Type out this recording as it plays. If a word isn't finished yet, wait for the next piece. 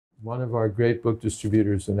One of our great book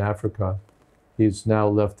distributors in Africa, he's now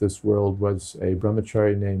left this world, was a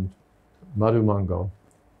brahmachari named Madhumango.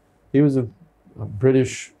 He was a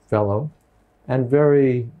British fellow and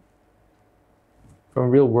from a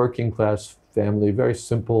real working class family, very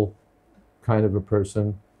simple kind of a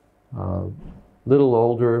person, little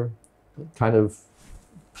older, kind of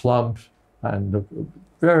plump and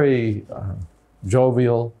very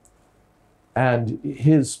jovial. And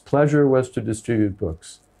his pleasure was to distribute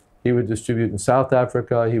books. He would distribute in South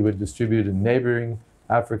Africa, he would distribute in neighboring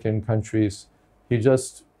African countries. He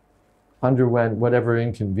just underwent whatever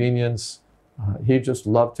inconvenience. He just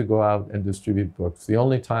loved to go out and distribute books. The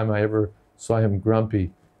only time I ever saw him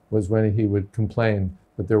grumpy was when he would complain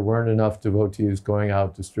that there weren't enough devotees going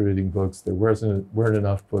out distributing books. There weren't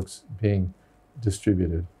enough books being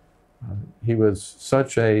distributed. He was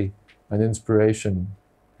such an inspiration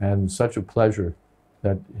and such a pleasure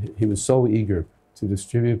that he was so eager to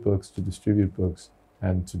distribute books,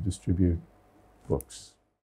 and to distribute books.